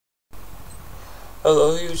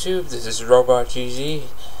Hello YouTube, this is Robot GZ,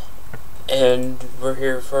 and we're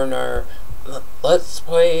here for our Let's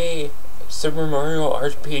Play Super Mario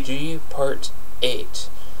RPG Part 8.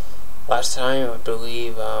 Last time, I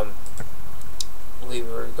believe, we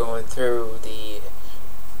were going through the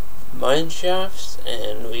mine shafts,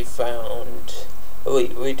 and we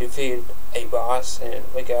defeated a boss, and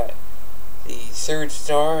we got the 3rd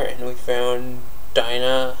star, and we found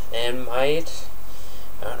Dinah and Might.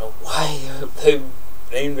 I don't know why they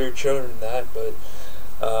named their children that, but,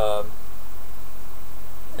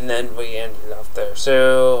 and then we ended off there,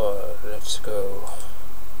 so, let's go.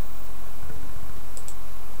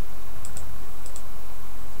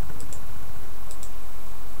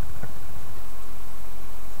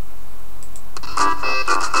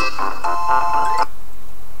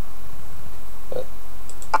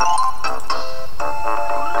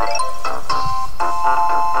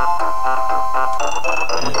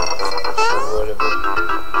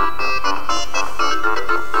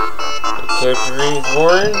 Character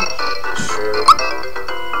reborn? Sure.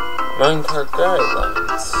 Minecart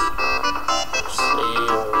guidelines. See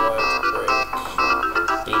what break.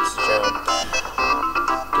 Beats jump.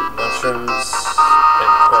 Get mushrooms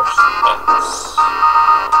and crush X.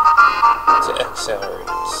 To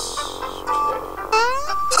accelerators. Okay.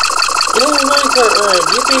 Get on the minecart ride!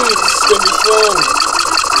 Yippee! This is gonna be fun!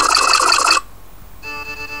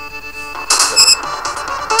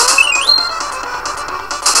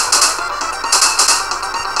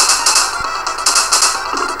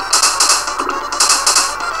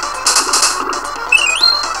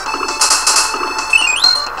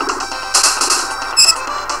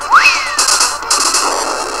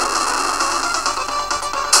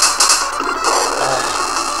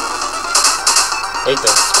 I hate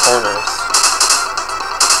those corners.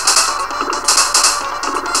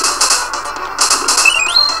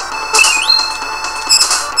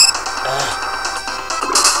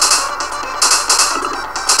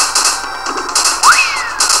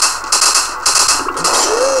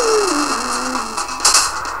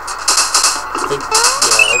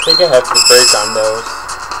 I think I have to break on those.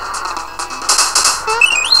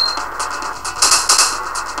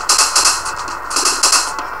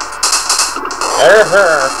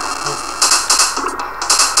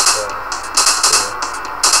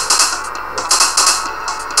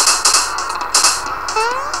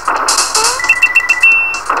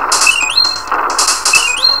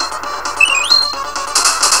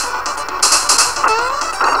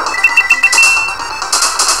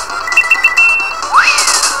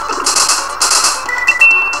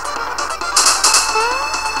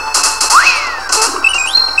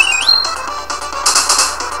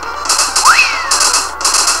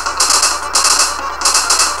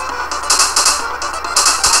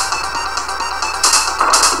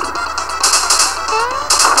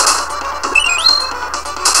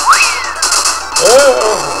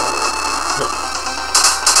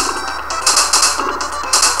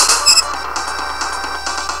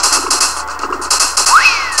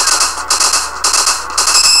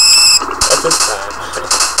 This time.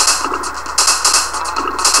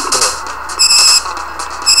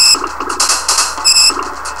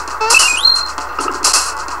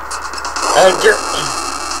 Edgar.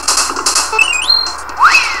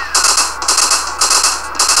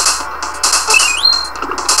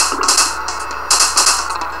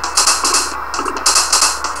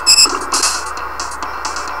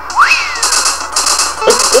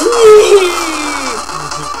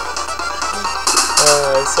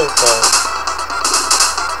 It's so fun.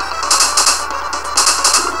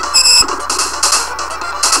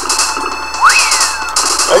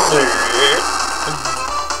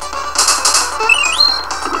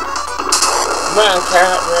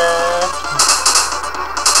 Minecart ride.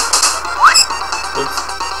 Oops.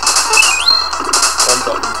 One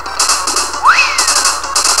button.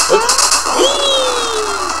 Oops.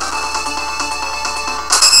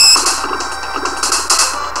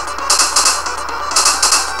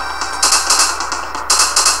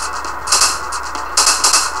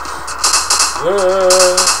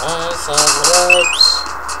 I saw the lights.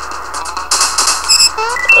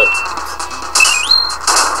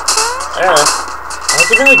 How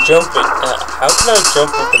can I jump it? How can I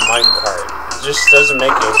jump with the minecart? It just doesn't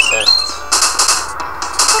make any sense.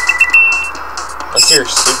 Unless you're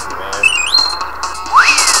Superman.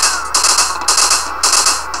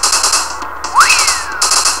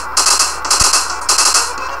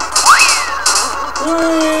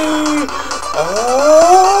 Whee!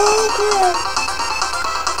 Oh, crap!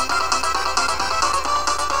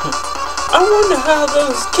 I wonder how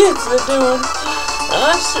those kids are doing.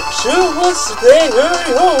 I sure wish they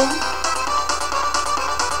hurry home.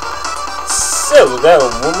 that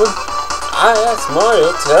woman, I asked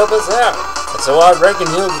Mario to help us out. And so I reckon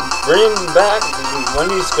he'll bring him back when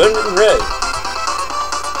he's good and ready.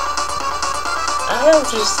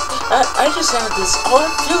 I just have this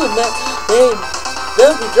odd feeling that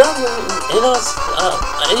they'll be dropping in us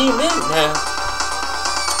any minute now.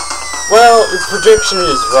 Well, the prediction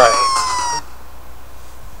is right.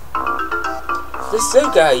 This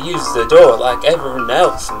sick guy used the door like everyone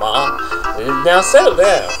else, Ma. Now settle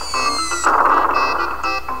down.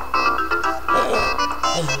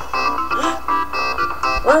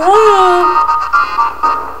 We're home!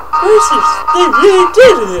 They really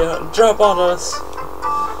did drop on us.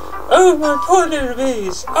 Oh, my poor little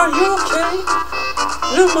babies. Are you okay?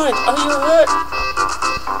 No, mind, are you hurt?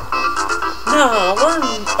 Nah, we're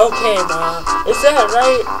okay, Ma. Is that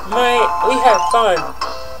right, mate? We had fun.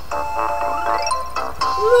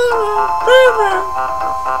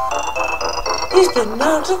 He's been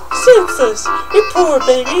knocked senseless. You poor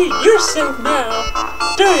baby, you're safe now.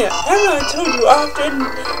 Darn it, haven't I told you often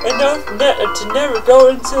enough to never go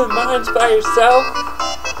into the mines by yourself?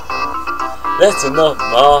 That's enough,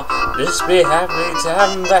 Ma. Just be happy to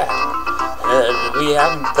have him back. And we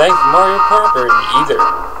haven't thanked Mario properly either.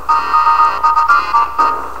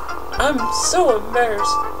 I'm so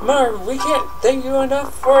embarrassed. Mario, we can't thank you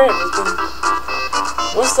enough for everything.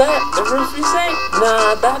 What's that? The roof you say?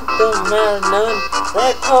 Nah, that don't matter none.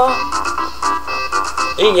 Right, Pa?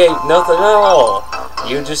 It ain't nothing at all.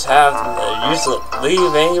 You just have to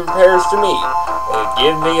leave any repairs to me.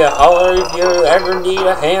 Give me a holler if you ever need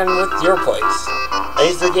a hand with your place.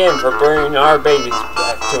 Thanks again for bringing our babies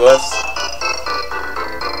back to us.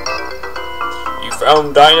 You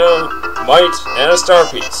found dynamite and a star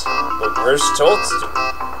piece, but where's Toadstool?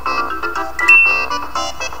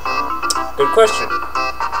 Good question.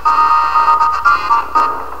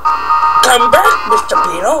 Come back, Mr.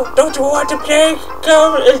 Beetle. Don't you want to play?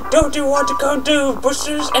 Don't you want to come to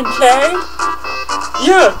Boosters and play?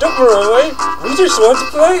 Yeah, don't run away. We just want to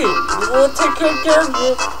play. We want to take good care of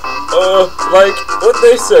you. Like what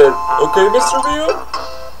they said. Okay, Mr. Beetle?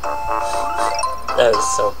 That is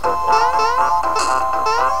so perfect.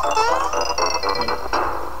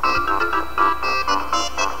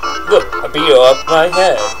 Look, a beetle up my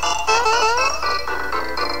head.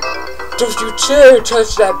 Don't you dare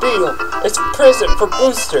touch that beetle. It's a present for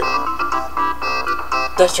Booster.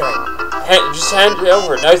 That's right. Just hand it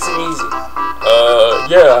over, nice and easy.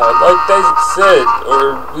 Yeah, like they said,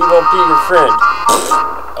 or we won't be your friend.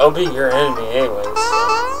 I'll be your enemy anyways.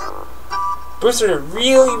 Booster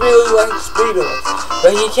really likes beetles,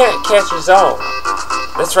 but he can't catch his own.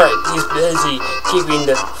 That's right, he's busy keeping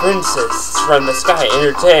the princess from the sky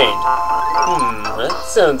entertained. That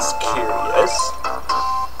sounds curious.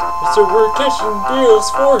 So we're catching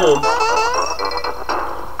beetles for him.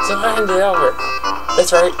 So hand it over.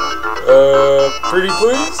 That's right. Pretty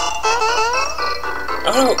please?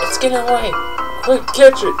 Oh no, it's getting away. Quick,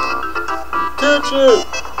 catch it. Catch it.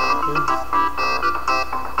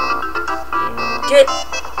 Get.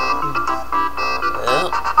 Well,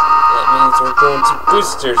 that means we're going to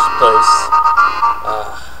Booster's place.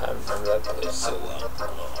 I remember that place so well.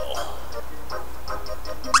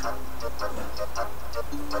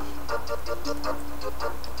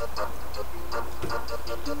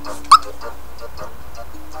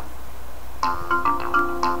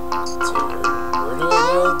 Where do I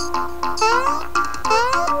go?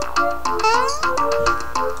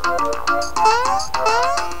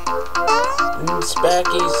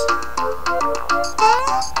 Spackies.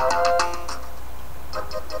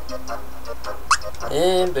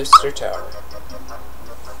 And Booster Tower.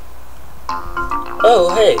 Oh,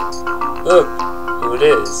 hey! Look who it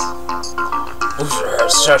is. Booster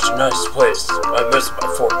has such a nice place. I miss my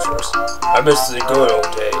fortress. I miss the good old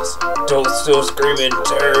days. Toad still screaming in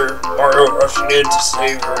terror, Mario rushing in to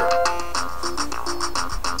save her.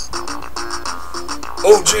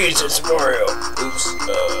 Oh jeez, it's Mario. Oops,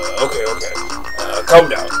 okay. Calm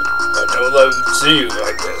down. Don't let him see you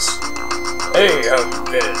like this. Hey, how you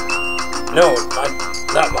been? No,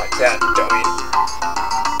 not like that, dummy.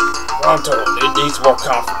 Ronto, it needs more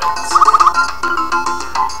confidence.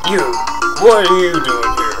 You, what are you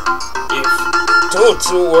doing here? If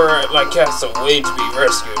Toadstool were at my castle waiting to be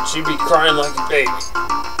rescued, she'd be crying like a baby.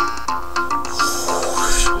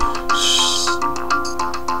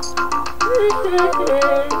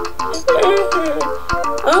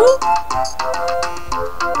 Oh?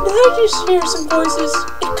 Did I just hear some voices?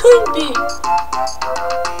 It couldn't be.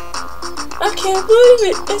 I can't believe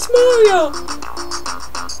it. It's Mario.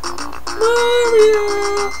 Mario!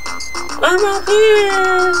 I'm up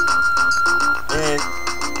here!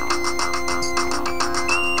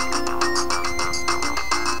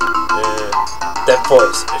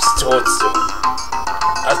 voice is Toadstool.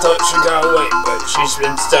 I thought she got away, but she's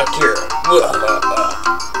been stuck here.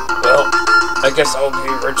 Well, I guess I'll be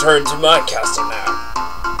returned to my castle now.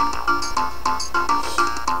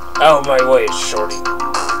 Out of my way, Shorty.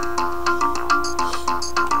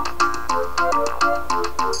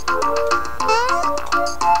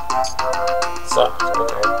 Sucks,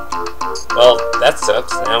 okay. Well, that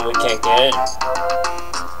sucks. Now we can't get in.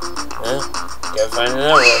 Well, gotta find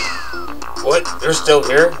another way. What? They're still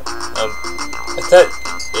here? I thought...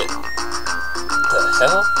 The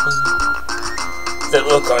hell? That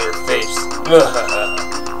look on your face.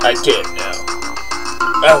 I get it now.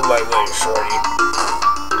 Out of my way, Shorty.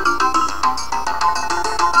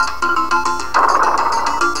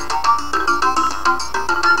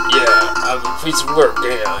 Yeah, I'm a piece of work,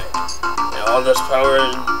 ain't I? And all this power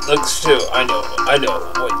and looks too. I know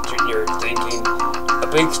what you're thinking. A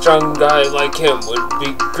big, strong guy like him would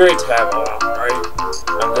be great to have along, right?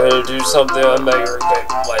 I'm gonna do something on my birthday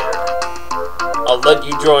later. I'll let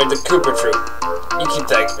you join the Koopa Troop. You can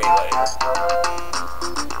thank me later.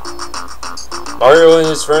 Mario and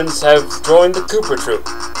his friends have joined the Koopa Troop.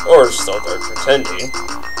 Or so they're pretending.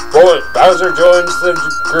 Bowser joins the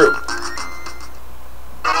group.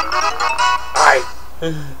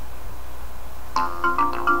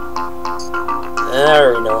 I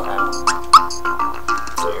already know how.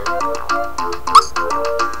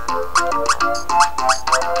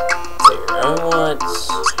 I want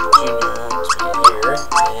Junior to be here,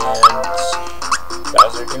 and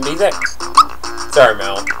Bowser can be there. Sorry,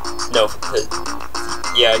 Mal. No.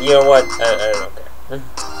 Yeah, you know what? I don't care.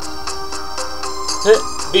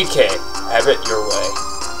 BK, have it your way.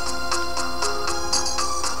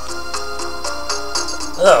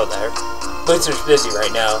 Hello there. Blitzer's busy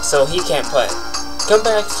right now, so he can't play. Come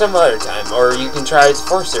back some other time, or you can try to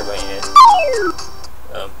force your way in.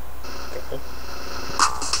 Okay.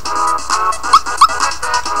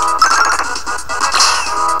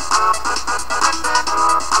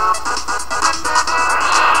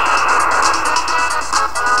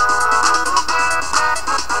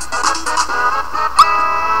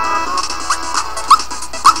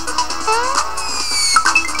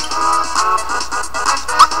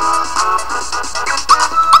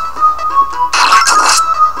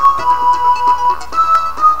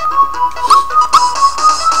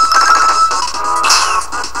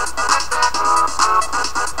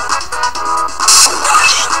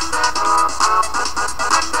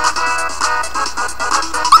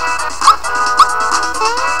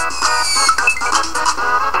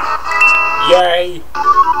 Yay!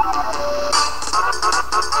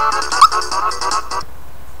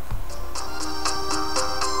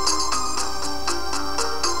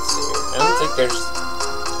 I don't think there's...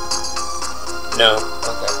 No,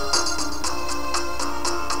 okay.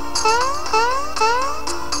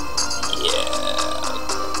 Yeah.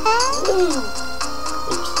 Oops.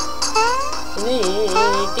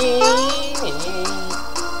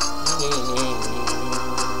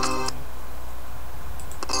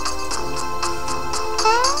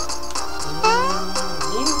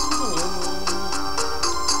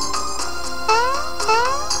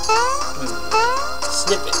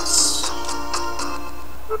 Snippets.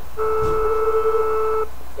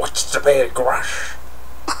 What's the big rush?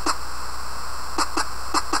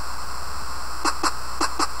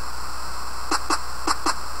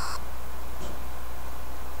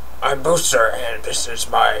 I'm Booster, and this is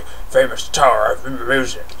my famous Tower of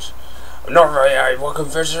Amusements. Normally, I welcome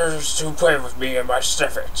visitors to play with me and my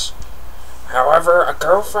snippets. However, a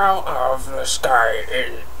girl fell out of the sky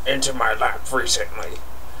into my lap recently.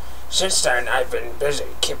 Since then, I've been busy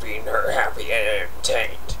keeping her happy and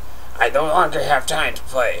entertained. I no longer have time to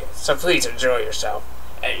play, so please enjoy yourself.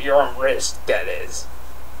 At your own risk, that is.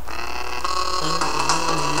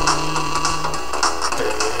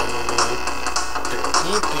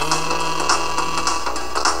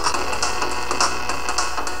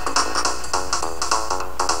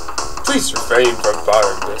 Please refrain from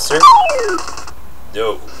bothering me, sir.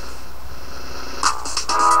 No.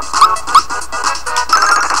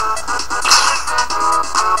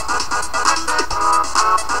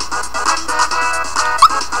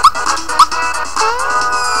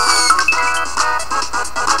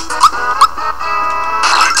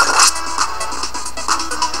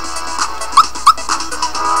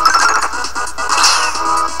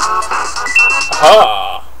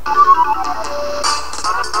 Aha!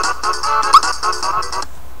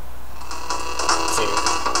 Let's see,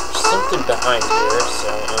 there's something behind here, so,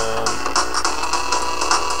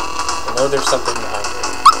 I know there's something behind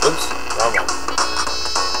here. Oops, wrong one.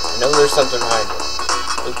 I know there's something behind here.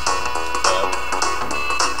 Oops.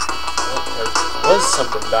 was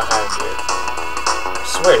something behind here. I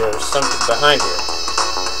swear there was something behind here.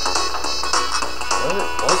 Where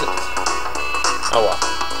was it? Oh well.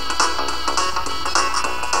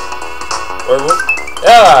 Where was...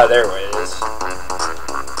 Ah, there it is.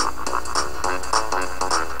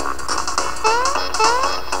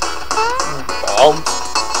 Bomb.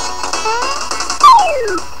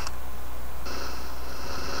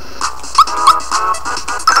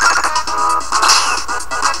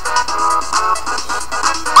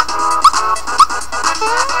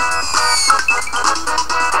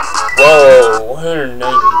 Whoa,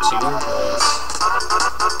 192. Nice.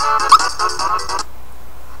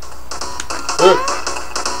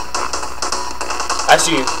 I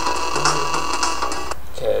see you.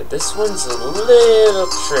 Okay, this one's a little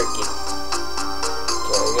tricky.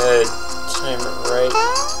 Okay, I gotta time it right.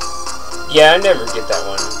 Yeah, I never get that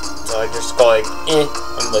one. So I just go like,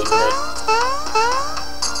 I'm leaving it.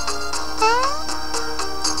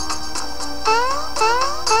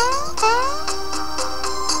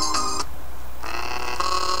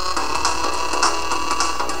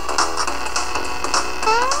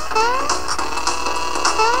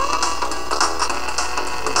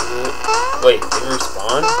 Wait, they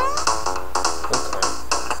respawn? Okay.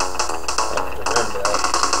 I have to remember that.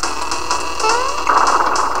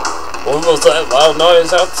 What was that loud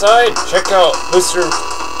noise outside? Check out Booster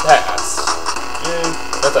Pass.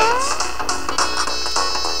 No thanks.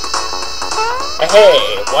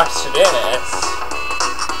 Hey, watch this.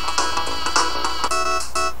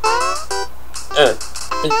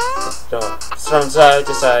 From side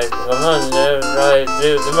to side, come on, right,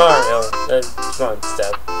 do the Mario, that's one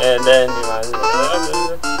step, and then you might,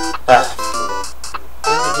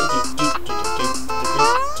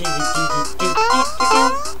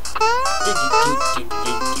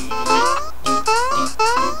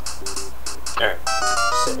 alright,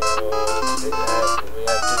 so, to do that, we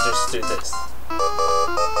have to just do this.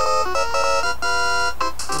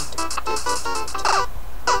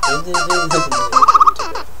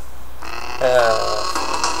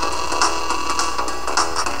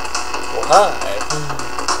 Why?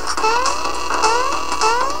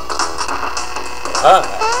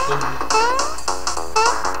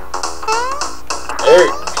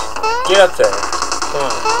 Eric, get up there. Come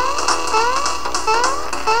on.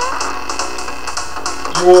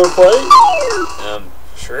 You wanna play?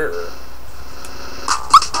 Sure.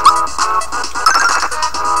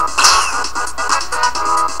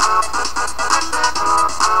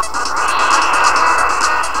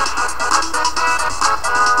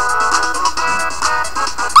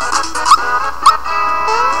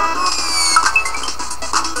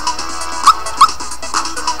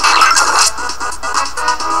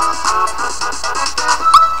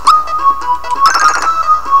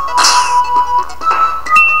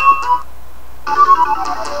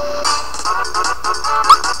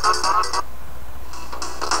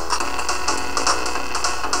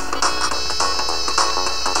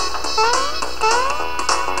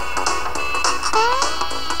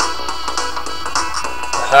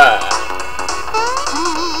 Aha!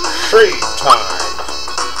 Tree time!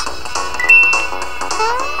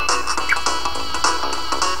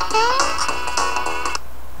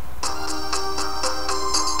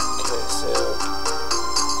 Okay, so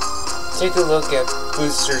take a look at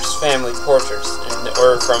Booster's family portraits,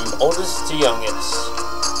 or from oldest to youngest.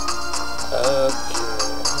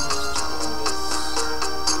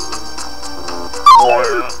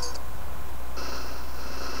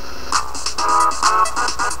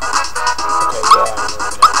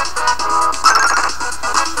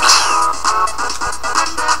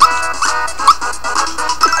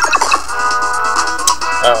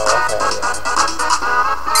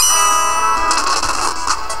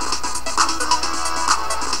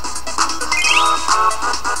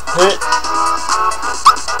 Okay.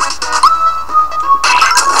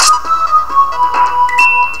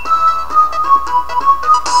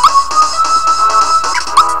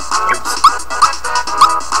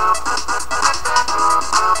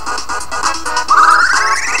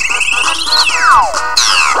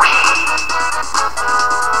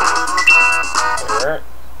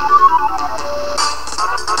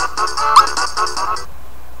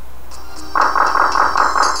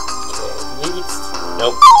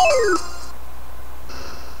 Nope.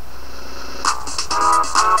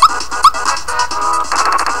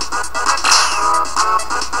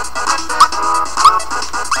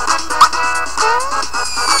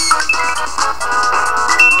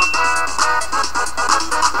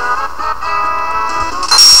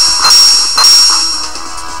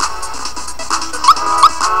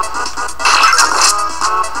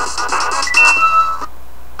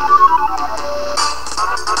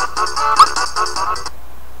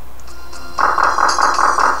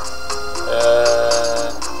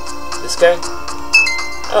 guy?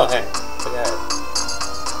 Oh, hey, the guy.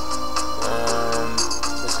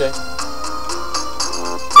 This guy?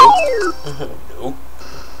 Nope. Nope.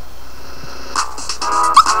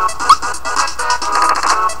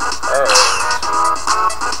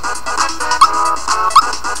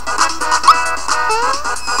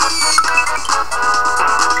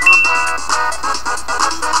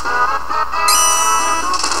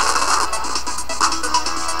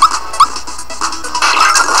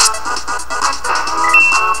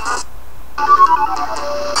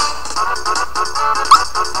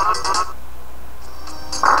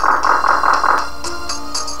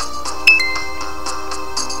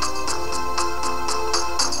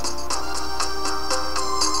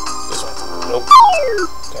 Nope.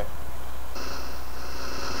 Okay.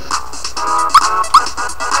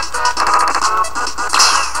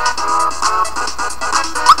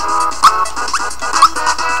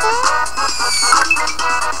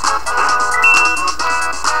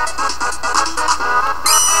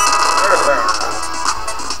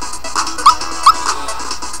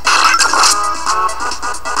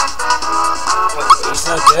 He's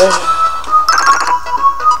not dead.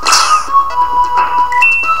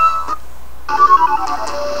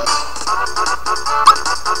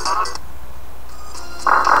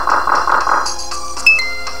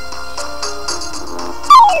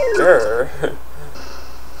 Sure.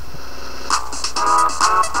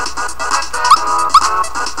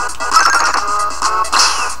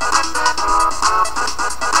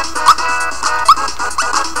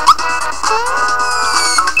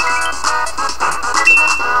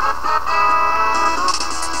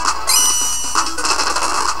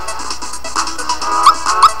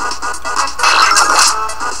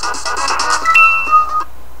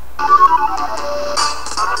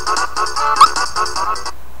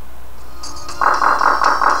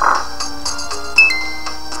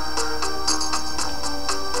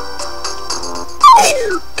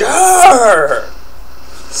 Grr!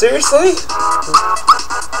 Seriously?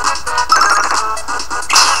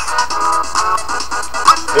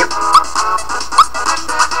 Nope.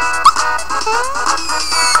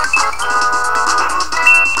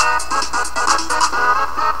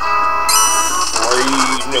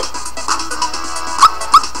 No.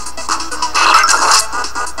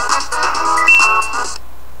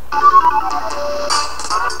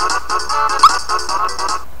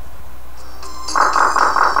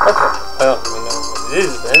 Okay, well, we know what it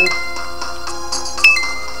is then.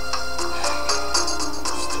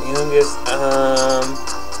 Just the youngest,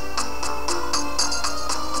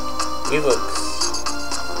 he looks...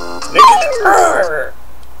 Arrgh!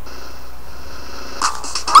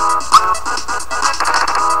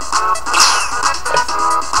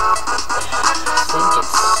 I think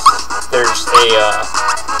there's a,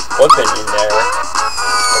 weapon in there,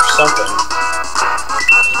 or something.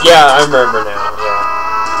 Yeah, I remember now,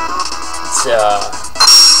 yeah.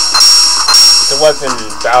 It's a weapon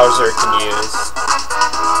Bowser can use.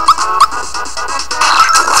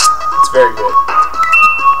 It's very good.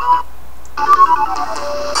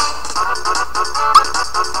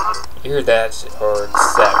 You hear that, or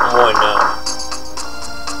it's that one,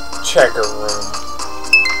 checker room,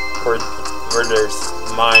 where there's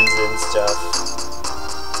mines and stuff.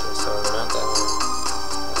 Okay, so not that one.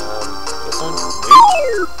 This one?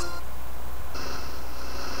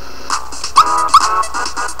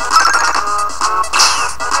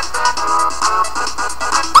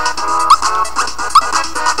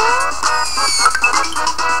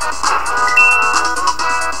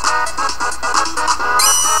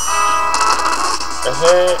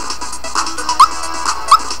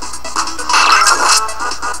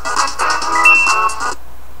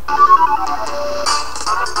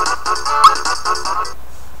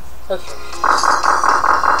 Okay.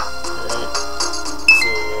 Alright.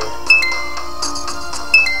 See here.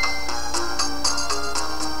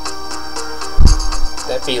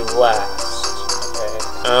 That'd be last. Okay.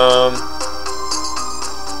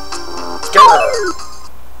 Go!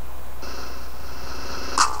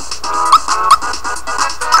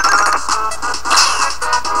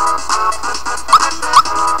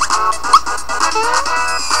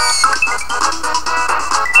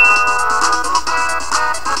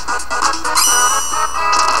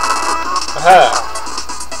 Aha!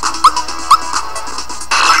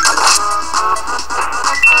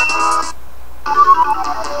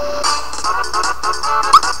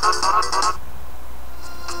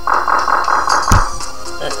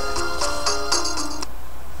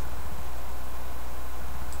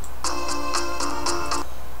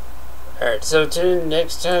 Alright, so tune in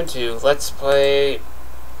next time to Let's Play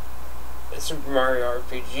Super Mario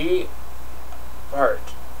RPG Part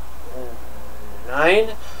 9.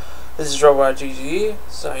 This is Robot GG,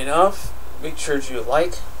 sign off. Make sure to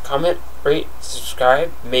like, comment, rate,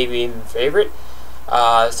 subscribe, maybe even favorite.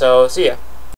 So, see ya.